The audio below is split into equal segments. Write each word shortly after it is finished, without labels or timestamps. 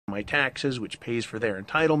my taxes, which pays for their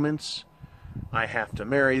entitlements. I have to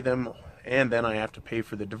marry them, and then I have to pay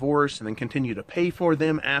for the divorce, and then continue to pay for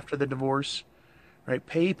them after the divorce. Right?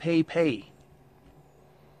 Pay, pay, pay.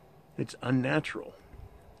 It's unnatural.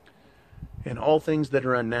 And all things that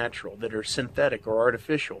are unnatural, that are synthetic or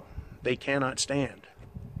artificial, they cannot stand.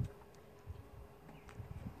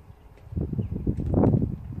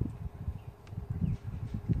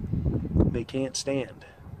 They can't stand.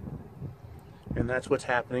 And that's what's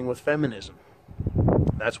happening with feminism.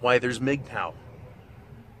 That's why there's MGTOW.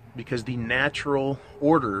 Because the natural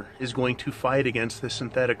order is going to fight against the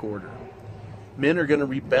synthetic order. Men are going to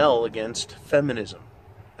rebel against feminism,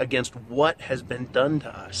 against what has been done to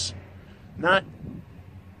us. Not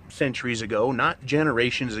centuries ago, not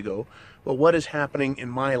generations ago, but what is happening in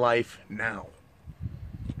my life now.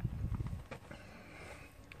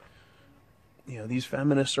 You know, these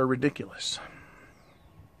feminists are ridiculous.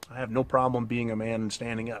 I have no problem being a man and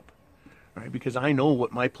standing up, right? Because I know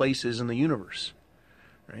what my place is in the universe,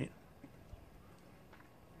 right?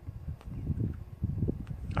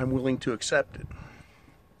 I'm willing to accept it.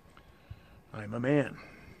 I'm a man.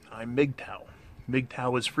 I'm MGTOW.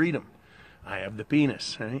 MGTOW is freedom. I have the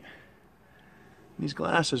penis, right? These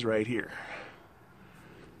glasses right here.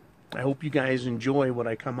 I hope you guys enjoy what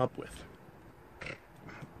I come up with.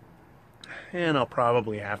 And I'll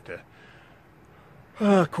probably have to,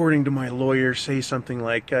 according to my lawyer, say something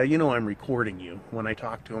like, you know, I'm recording you when I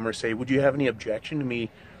talk to him, or say, would you have any objection to me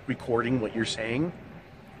recording what you're saying?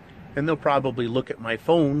 And they'll probably look at my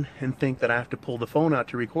phone and think that I have to pull the phone out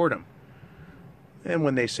to record them. And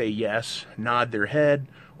when they say yes, nod their head,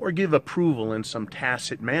 or give approval in some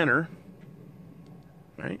tacit manner,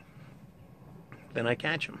 right, then I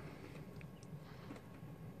catch them.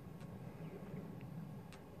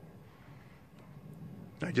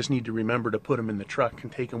 I just need to remember to put them in the truck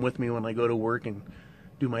and take them with me when I go to work and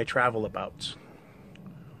do my travel abouts.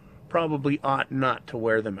 Probably ought not to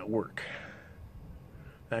wear them at work.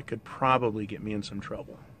 That could probably get me in some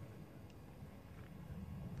trouble.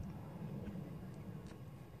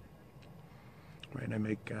 Right, I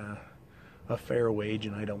make a fair wage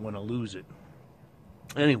and I don't want to lose it.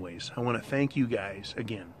 Anyways, I want to thank you guys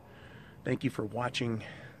again. Thank you for watching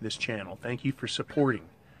this channel. Thank you for supporting.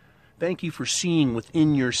 Thank you for seeing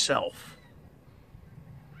within yourself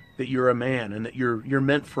that you're a man and that you're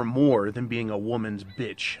meant for more than being a woman's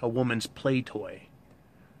bitch, a woman's play toy,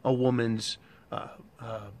 a woman's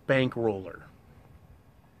bankroller.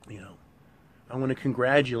 You know, I want to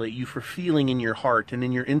congratulate you for feeling in your heart and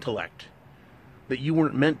in your intellect that you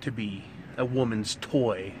weren't meant to be a woman's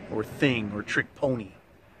toy or thing or trick pony.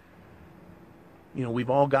 You know, we've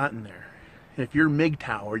all gotten there. And if you're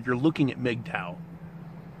MGTOW or you're looking at MGTOW,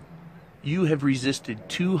 you have resisted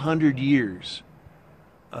 200 years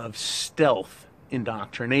of stealth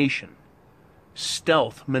indoctrination,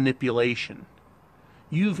 stealth manipulation.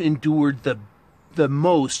 You've endured the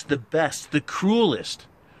most, the best, the cruelest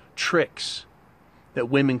tricks that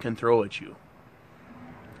women can throw at you.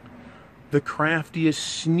 The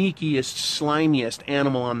craftiest, sneakiest, slimiest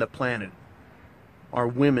animal on the planet are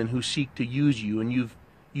women who seek to use you, and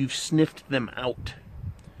you've sniffed them out.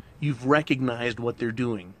 You've recognized what they're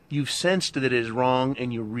doing. You've sensed that it is wrong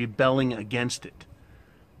and you're rebelling against it.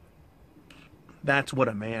 That's what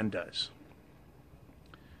a man does.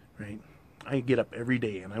 Right? I get up every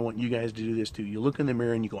day and I want you guys to do this too. You look in the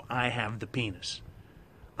mirror and you go, I have the penis.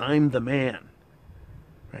 I'm the man.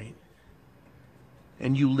 Right?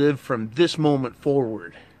 And you live from this moment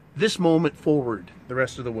forward. This moment forward the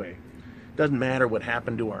rest of the way. Doesn't matter what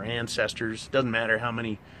happened to our ancestors. Doesn't matter how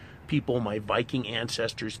many people my Viking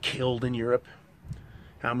ancestors killed in Europe,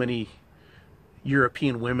 how many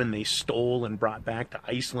European women they stole and brought back to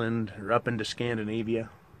Iceland or up into Scandinavia.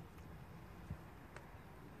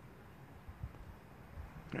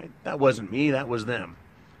 Right? That wasn't me, that was them.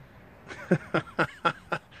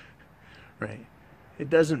 Right? It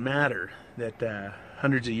doesn't matter that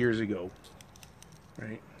hundreds of years ago,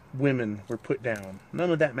 right, women were put down.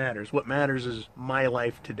 None of that matters. What matters is my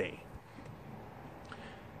life today.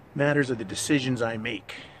 Matters are the decisions I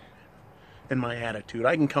make and my attitude.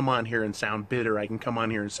 I can come on here and sound bitter. I can come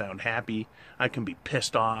on here and sound happy. I can be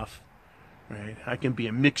pissed off. Right? I can be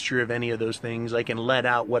a mixture of any of those things. I can let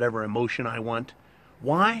out whatever emotion I want.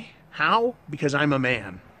 Why? How? Because I'm a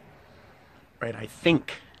man. Right? I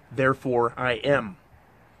think, therefore I am.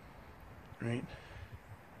 Right?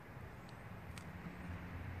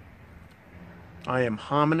 I am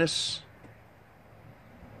hominis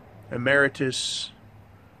emeritus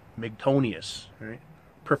Migtonius, right?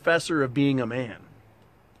 Professor of being a man.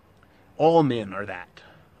 All men are that.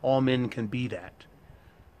 All men can be that.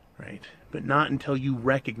 right? But not until you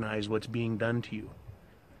recognize what's being done to you.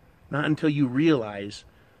 Not until you realize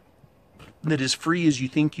that as free as you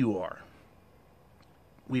think you are,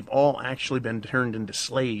 we've all actually been turned into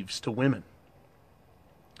slaves to women.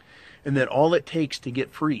 And that all it takes to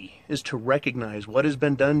get free is to recognize what has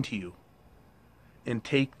been done to you and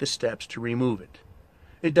take the steps to remove it.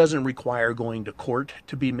 It doesn't require going to court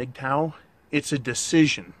to be mgtow. It's a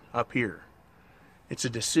decision up here. It's a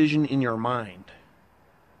decision in your mind.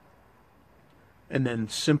 And then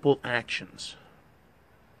simple actions.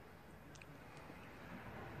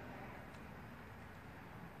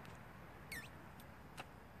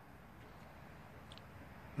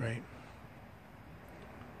 Right?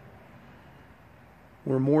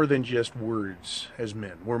 We're more than just words as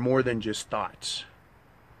men. We're more than just thoughts.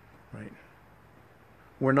 Right?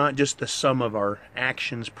 We're not just the sum of our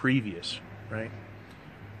actions previous, right?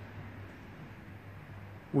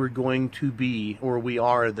 We're going to be, or we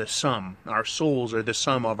are the sum. Our souls are the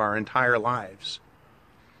sum of our entire lives.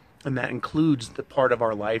 And that includes the part of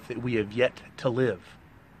our life that we have yet to live.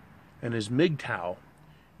 And as mgtow,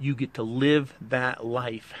 you get to live that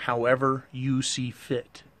life however you see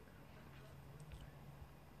fit.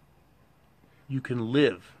 You can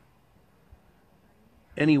live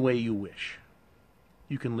any way you wish.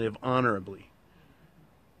 You can live honorably.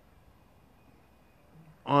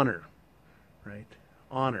 Honor, right?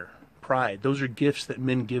 Honor, pride. Those are gifts that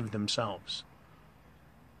men give themselves.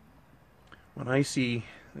 When I see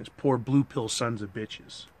these poor blue pill sons of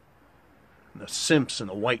bitches, the simps and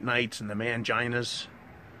the white knights and the manginas,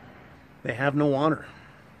 they have no honor.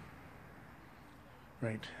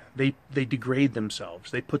 Right? They degrade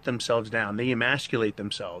themselves. They put themselves down. They emasculate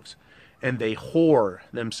themselves. And they whore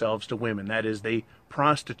themselves to women. That is, they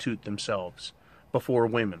prostitute themselves before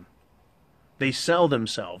women. They sell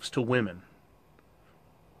themselves to women.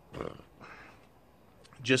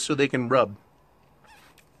 Just so they can rub.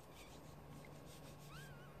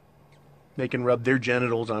 They can rub their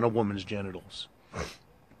genitals on a woman's genitals.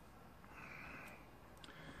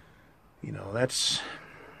 You know, that's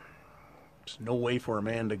no way for a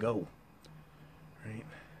man to go. Right?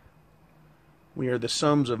 We are the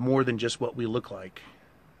sums of more than just what we look like.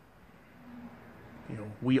 You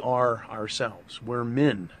know, we are ourselves. We're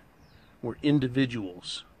men. We're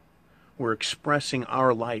individuals. We're expressing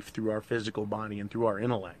our life through our physical body and through our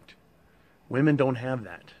intellect. Women don't have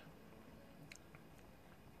that.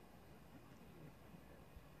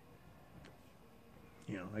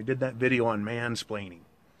 You know, I did that video on mansplaining.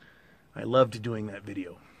 I loved doing that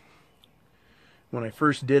video. When I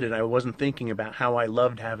first did it, I wasn't thinking about how I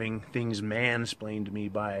loved having things mansplained to me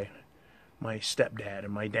by my stepdad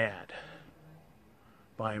and my dad,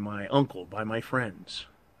 by my uncle, by my friends,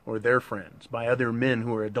 or their friends, by other men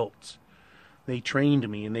who are adults. They trained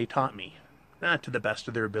me and they taught me, not to the best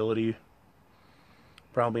of their ability,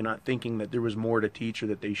 probably not thinking that there was more to teach or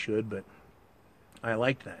that they should, but I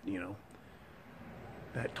liked that, you know.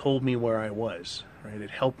 That told me where I was, right? It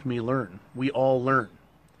helped me learn. We all learn.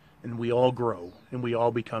 And we all grow, and we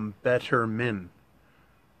all become better men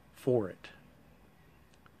for it.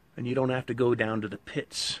 And you don't have to go down to the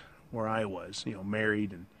pits where I was, you know,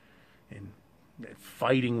 married and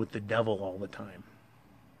fighting with the devil all the time.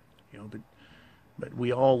 You know, but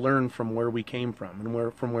we all learn from where we came from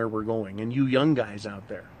and from where we're going. And you young guys out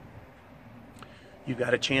there, you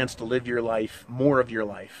got a chance to live your life, more of your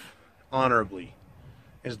life, honorably,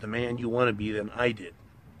 as the man you want to be than I did.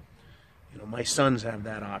 You know, my sons have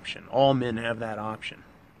that option. All men have that option.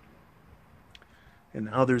 And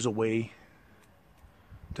now there's a way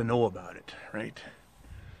to know about it, right?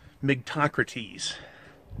 Mgtocrates,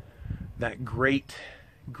 that great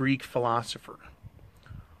Greek philosopher,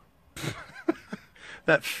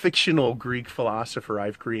 that fictional Greek philosopher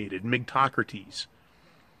I've created, Mgtocrates.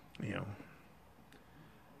 You know,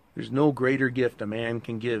 there's no greater gift a man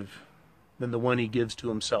can give than the one he gives to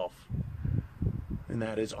himself. And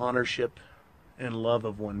that is ownership and love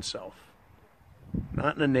of oneself.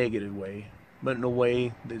 Not in a negative way, but in a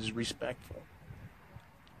way that is respectful.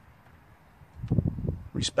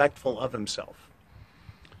 Respectful of himself.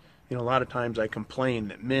 You know, a lot of times I complain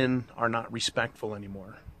that men are not respectful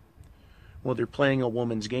anymore. Well, they're playing a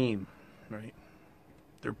woman's game, right?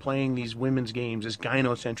 They're playing these women's games, this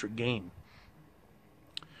gynocentric game,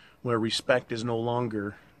 where respect is no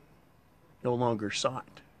longer sought.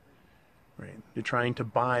 Right? They're trying to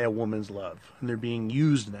buy a woman's love, and they're being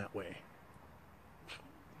used that way.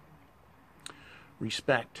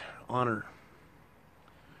 Respect, honor.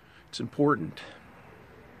 It's important.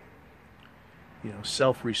 You know,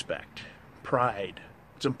 self-respect, pride.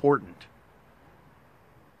 It's important.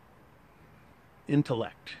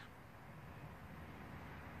 Intellect.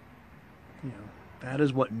 You know, that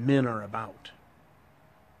is what men are about.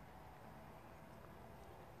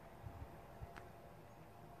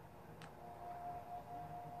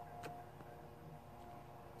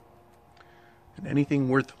 And anything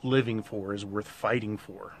worth living for is worth fighting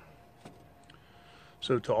for.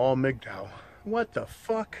 So to all MGTOW, what the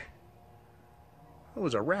fuck? That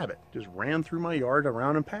was a rabbit. Just ran through my yard,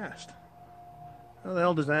 around and past. How the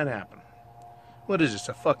hell does that happen? What is this,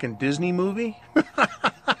 a fucking Disney movie?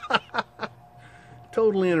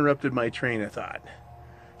 Totally interrupted my train of thought.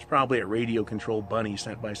 It's probably a radio-controlled bunny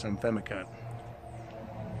sent by some femicut.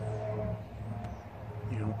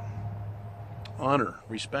 You know, honor,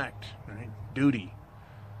 respect, right? Duty.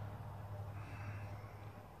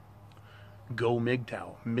 Go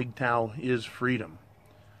MGTOW. MGTOW is freedom.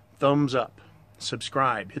 Thumbs up.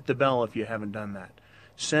 Subscribe. Hit the bell if you haven't done that.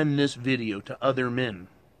 Send this video to other men.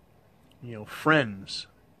 You know, friends,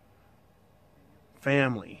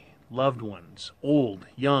 family, loved ones, old,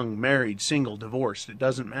 young, married, single, divorced. It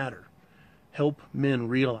doesn't matter. Help men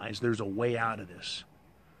realize there's a way out of this.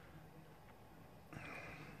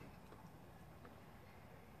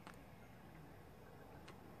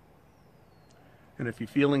 And if you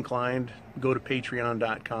feel inclined, go to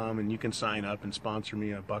patreon.com and you can sign up and sponsor me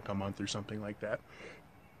 $1 a month or something like that.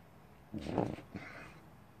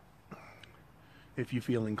 If you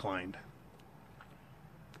feel inclined.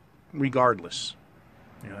 Regardless.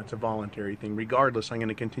 You know, it's a voluntary thing. Regardless, I'm going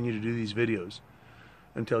to continue to do these videos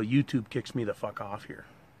until YouTube kicks me the fuck off here.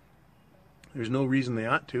 There's no reason they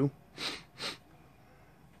ought to.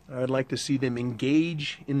 I'd like to see them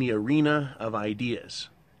engage in the arena of ideas.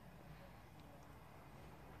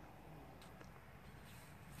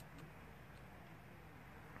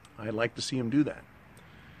 I'd like to see them do that.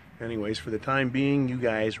 Anyways, for the time being, you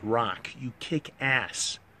guys rock. You kick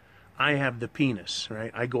ass. I have the penis,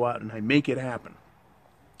 right? I go out and I make it happen.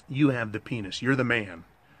 You have the penis. You're the man.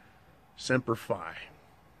 Semper Fi.